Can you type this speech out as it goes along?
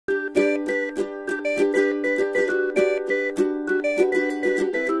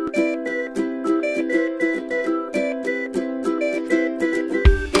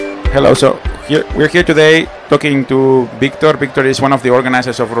Hello, so we're here today talking to Victor. Victor is one of the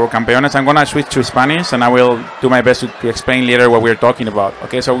organizers of RoboCampeones. I'm going to switch to Spanish and I will do my best to explain later what we're talking about.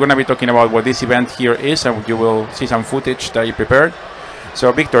 Okay, so we're going to be talking about what this event here is and you will see some footage that I prepared.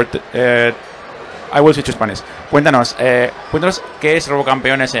 So, Victor, I will switch to Spanish. Cuéntanos qué es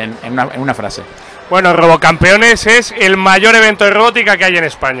RoboCampeones en una frase. Bueno, RoboCampeones es el mayor evento de robótica que hay en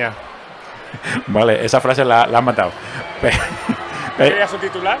España. Vale, esa frase la han matado. ¿Quería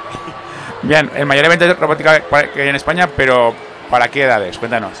subtitular? Bien, el mayor evento de robótica que hay en España, pero ¿para qué edades?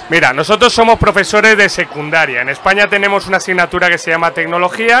 Cuéntanos. Mira, nosotros somos profesores de secundaria. En España tenemos una asignatura que se llama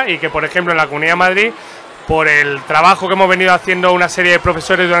Tecnología y que, por ejemplo, en la Comunidad de Madrid, por el trabajo que hemos venido haciendo una serie de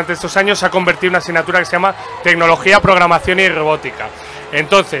profesores durante estos años, se ha convertido en una asignatura que se llama Tecnología, Programación y Robótica.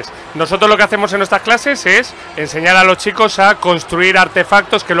 Entonces, nosotros lo que hacemos en nuestras clases es enseñar a los chicos a construir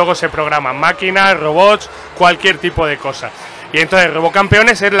artefactos que luego se programan, máquinas, robots, cualquier tipo de cosa. Y entonces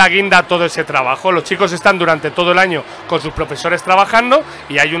RoboCampeones es la guinda a todo ese trabajo. Los chicos están durante todo el año con sus profesores trabajando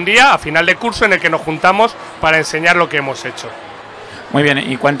y hay un día a final de curso en el que nos juntamos para enseñar lo que hemos hecho. Muy bien,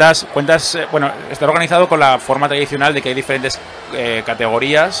 ¿y cuántas bueno, está organizado con la forma tradicional de que hay diferentes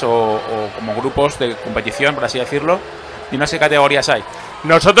categorías o como grupos de competición, por así decirlo? Y no sé qué categorías hay.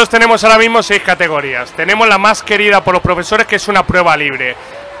 Nosotros tenemos ahora mismo 6 categorías. Tenemos la más querida por los profesores, que es una prueba libre.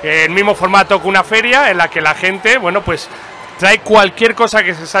 El mismo formato que una feria en la que la gente, bueno, pues trae cualquier cosa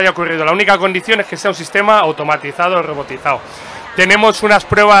que se les haya ocurrido. La única condición es que sea un sistema automatizado o robotizado. Tenemos unas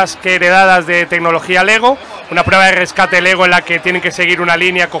pruebas que heredadas de tecnología Lego, una prueba de rescate Lego en la que tienen que seguir una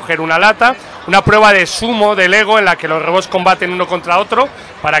línea, coger una lata, una prueba de sumo de Lego en la que los robots combaten uno contra otro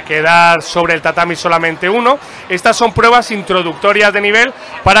para quedar sobre el tatami solamente uno. Estas son pruebas introductorias de nivel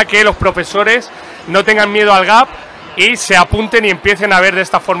para que los profesores no tengan miedo al gap y se apunten y empiecen a ver de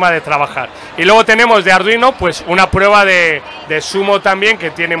esta forma de trabajar. Y luego tenemos de Arduino pues una prueba de sumo también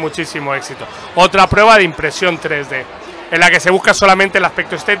que tiene muchísimo éxito. Otra prueba de impresión 3D. En la que se busca solamente el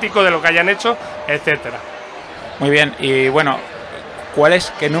aspecto estético de lo que hayan hecho, etcétera. Muy bien, y bueno,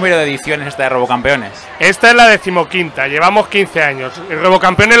 ¿qué número de ediciones esta de RoboCampeones? Esta es la 15ª, llevamos 15 años. El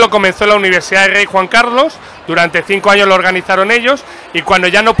RoboCampeones lo comenzó en la Universidad de Rey Juan Carlos, durante 5 años lo organizaron ellos, y cuando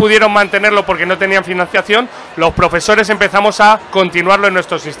ya no pudieron mantenerlo porque no tenían financiación, los profesores empezamos a continuarlo en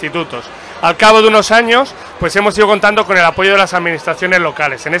nuestros institutos. Al cabo de unos años, pues hemos ido contando con el apoyo de las administraciones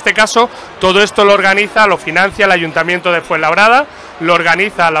locales. En este caso, todo esto lo organiza, lo financia el Ayuntamiento de Fuenlabrada, lo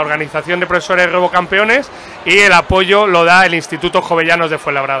organiza la Organización de Profesores RoboCampeones y el apoyo lo da el Instituto Jovellanos de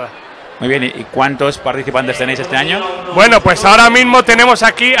Fuenlabrada. Muy bien, ¿y cuántos participantes tenéis este año? Bueno, pues ahora mismo tenemos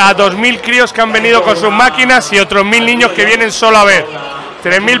aquí a 2.000 críos que han venido con sus máquinas y otros 1.000 niños que vienen solo a ver.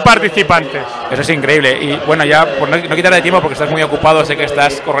 3.000 participantes. Eso es increíble. Y bueno, ya por no quitarle tiempo porque estás muy ocupado, sé que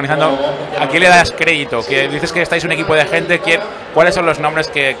estás organizando. ¿A quién le das crédito? Que dices que estáis un equipo de gente. ¿Cuáles son los nombres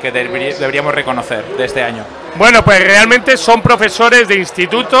que deberíamos reconocer de este año? Bueno, pues realmente son profesores de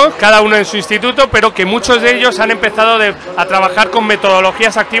institutos, cada uno en su instituto, pero que muchos de ellos han empezado a trabajar con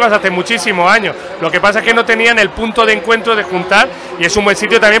metodologías activas hace muchísimos años. Lo que pasa es que no tenían el punto de encuentro de juntar y es un buen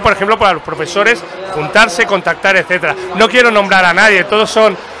sitio también, por ejemplo, para los profesores juntarse, contactar, etcétera. No quiero nombrar a nadie, todos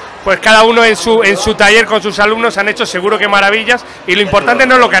son, pues cada uno en su taller con sus alumnos han hecho seguro que maravillas y lo importante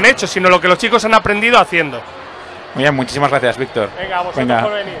no es lo que han hecho, sino lo que los chicos han aprendido haciendo. Muy bien, muchísimas gracias, Víctor. Venga, a vosotros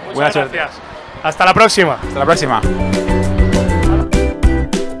por venir. Muchas Buenas gracias. Hasta la próxima. Hasta la próxima.